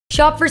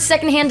Shop for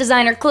secondhand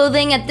designer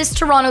clothing at this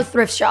Toronto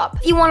thrift shop.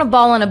 If you want to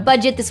ball on a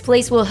budget, this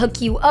place will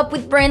hook you up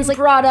with brands like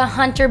Prada,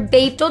 Hunter,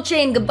 Bape,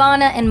 Dolce &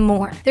 Gabbana, and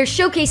more. Their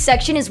showcase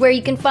section is where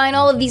you can find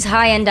all of these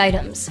high-end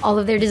items. All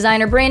of their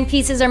designer brand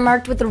pieces are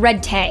marked with a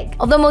red tag.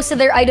 Although most of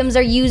their items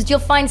are used, you'll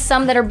find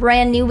some that are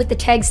brand new with the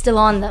tag still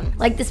on them,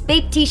 like this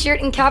Bape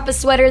t-shirt and Kappa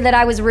sweater that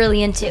I was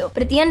really into.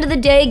 But at the end of the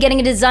day, getting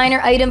a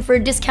designer item for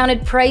a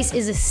discounted price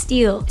is a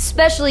steal,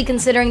 especially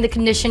considering the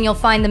condition you'll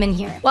find them in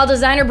here. While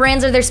designer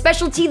brands are their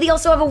specialty, they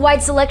also have a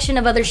wide selection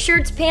of other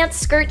shirts, pants,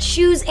 skirts,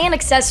 shoes, and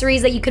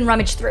accessories that you can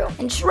rummage through.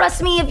 And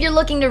trust me, if you're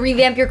looking to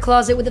revamp your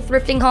closet with a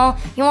thrifting haul,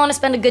 you'll want to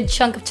spend a good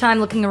chunk of time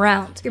looking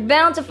around. You're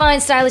bound to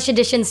find stylish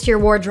additions to your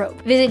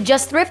wardrobe. Visit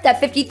Just Thrift at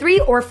 53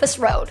 Orfus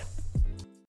Road.